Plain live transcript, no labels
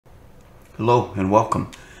Hello and welcome.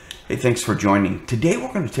 Hey, thanks for joining. Today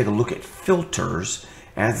we're going to take a look at filters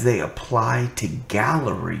as they apply to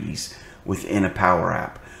galleries within a Power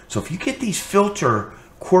App. So if you get these filter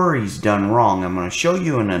queries done wrong, I'm going to show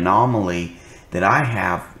you an anomaly that I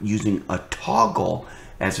have using a toggle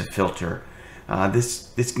as a filter.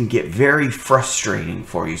 This can get very frustrating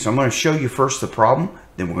for you. So I'm going to show you first the problem,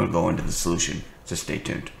 then we're going to go into the solution. So stay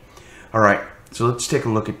tuned. All right, so let's take a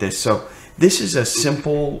look at this. So this is a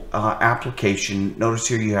simple application. Notice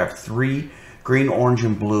here you have three, green, orange,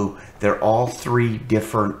 and blue. They're all three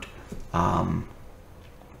different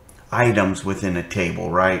items within a table,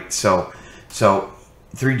 right? So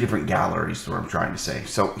three different galleries is what I'm trying to say.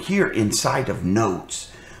 So here inside of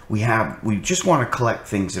notes, we just want to collect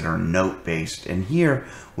things that are note-based, and here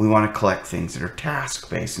we want to collect things that are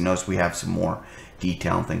task-based. And notice we have some more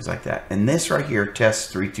detail and things like that. And this right here,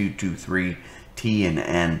 test 3223 T and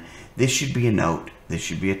N, this should be a note, this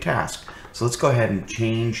should be a task. So let's go ahead and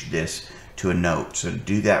change this to a note. So to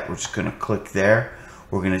do that, we're just going to click there.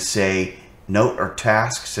 We're going to say note or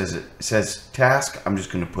task. Says task, I'm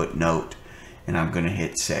just going to put note, and I'm going to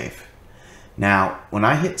hit save. Now, when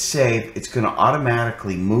I hit save, it's going to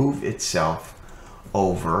automatically move itself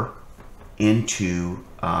over into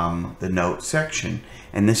the note section.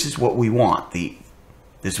 And this is what we want. This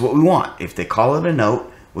is what we want. If they call it a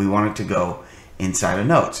note, we want it to go inside of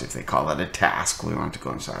notes. If they call it a task, we want it to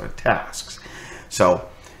go inside of tasks. So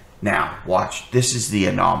now watch, this is the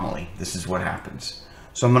anomaly. This is what happens.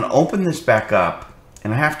 So I'm going to open this back up,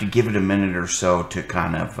 and I have to give it a minute or so to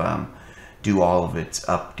kind of do all of its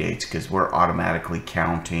updates, because we're automatically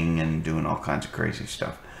counting and doing all kinds of crazy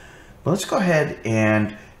stuff. But let's go ahead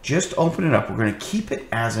and just open it up. We're going to keep it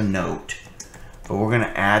as a note, but we're going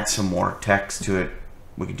to add some more text to it.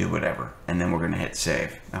 We can do whatever, and then we're going to hit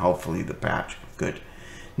save. Now hopefully the patch, good.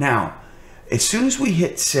 Now, as soon as we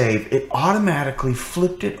hit save, it automatically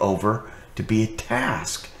flipped it over to be a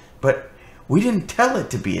task. But we didn't tell it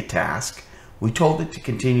to be a task. We told it to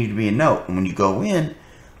continue to be a note. And when you go in,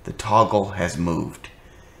 the toggle has moved.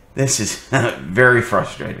 This is very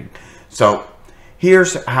frustrating. So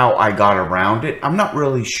here's how I got around it. I'm not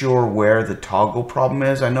really sure where the toggle problem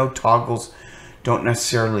is. I know toggles don't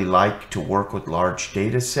necessarily like to work with large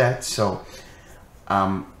data sets. So,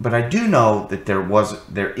 but I do know that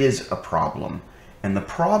there is a problem. And the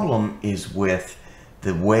problem is with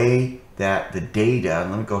the way that the data,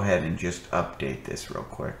 let me go ahead and just update this real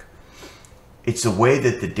quick. It's the way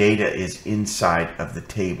that the data is inside of the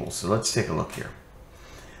table. So let's take a look here.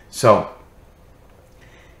 So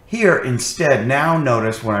here instead, now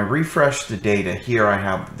notice when I refresh the data here, I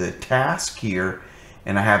have the task here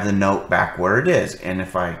and I have the note back where it is. And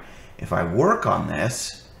if I work on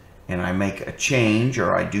this and I make a change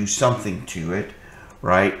or I do something to it,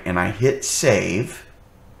 right, and I hit save,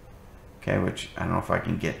 okay, which I don't know if I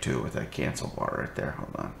can get to it with that cancel bar right there.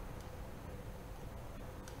 Hold on.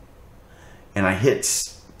 And I hit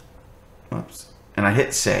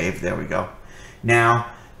save. There we go.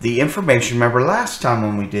 Now the information, remember last time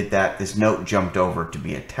when we did that, this note jumped over to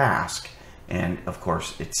be a task, and of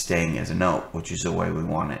course it's staying as a note, which is the way we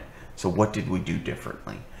want it. So what did we do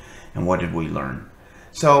differently, and what did we learn?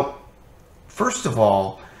 So first of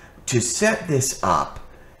all, to set this up,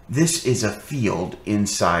 this is a field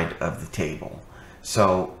inside of the table.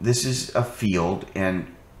 So this is a field, and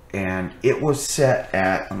it was set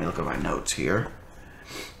at, let me look at my notes here.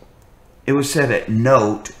 It was set at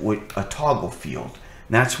note with a toggle field.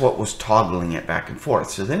 And that's what was toggling it back and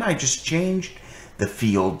forth. So then I just changed the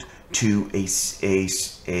field to a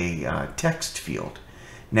text field.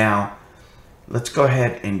 Now, let's go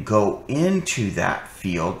ahead and go into that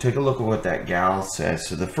field. Take a look at what that gal says.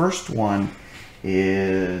 So the first one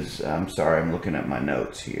is, I'm sorry, I'm looking at my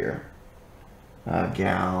notes here.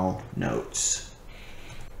 Gal notes.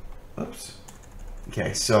 Oops.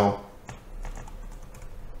 Okay, so all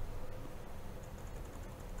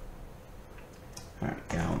right,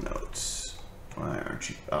 gal notes. Why aren't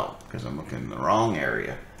you? Oh, because I'm looking in the wrong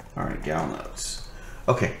area. All right, gal notes.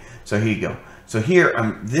 Okay, so here you go. So here,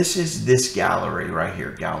 this is this gallery right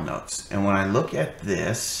here, gal notes. And when I look at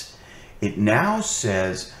this, it now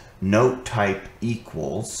says note type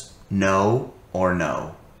equals no or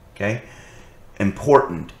no. Okay,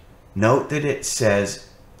 important. Note that it says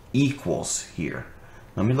equals here.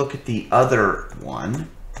 Let me look at the other one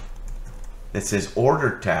that says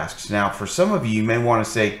order tasks. Now for some of you, you may want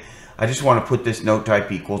to say, I just want to put this note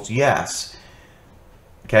type equals yes.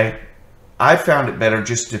 Okay, I found it better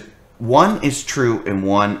just to, one is true and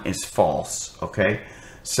one is false. Okay,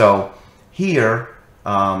 so here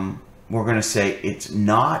we're going to say it's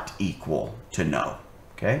not equal to no.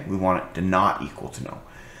 Okay, we want it to not equal to no.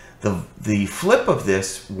 The flip of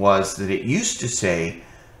this was that it used to say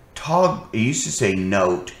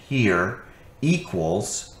note here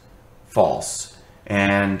equals false,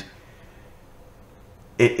 and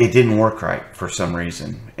it didn't work right for some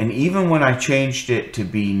reason. And even when I changed it to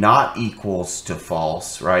be not equals to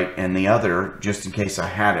false, right, and the other, just in case I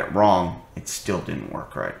had it wrong, it still didn't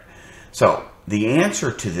work right. So the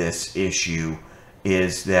answer to this issue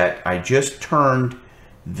is that I just turned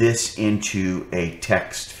this into a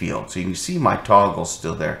text field. So you can see my toggle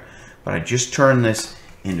still there, but I just turned this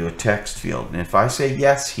into a text field. And if I say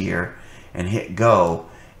yes here and hit go,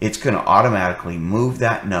 it's going to automatically move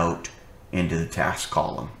that note into the task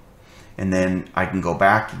column. And then I can go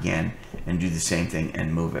back again and do the same thing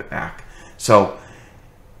and move it back. So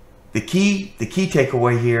the key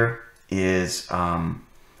takeaway here is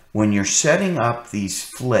when you're setting up these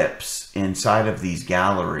flips inside of these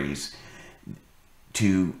galleries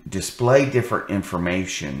to display different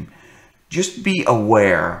information, just be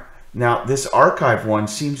aware. Now, this archive one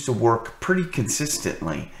seems to work pretty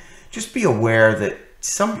consistently. Just be aware that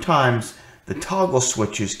sometimes the toggle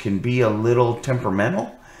switches can be a little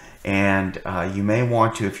temperamental, and you may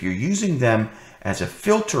want to, if you're using them as a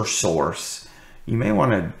filter source, you may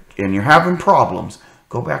want to, and you're having problems,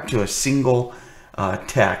 go back to a single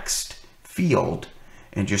text field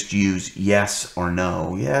and just use yes or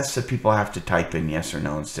no. Yes, so people have to type in yes or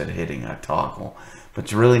no instead of hitting a toggle, but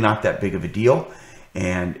it's really not that big of a deal,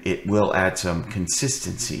 and it will add some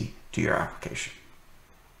consistency to your application.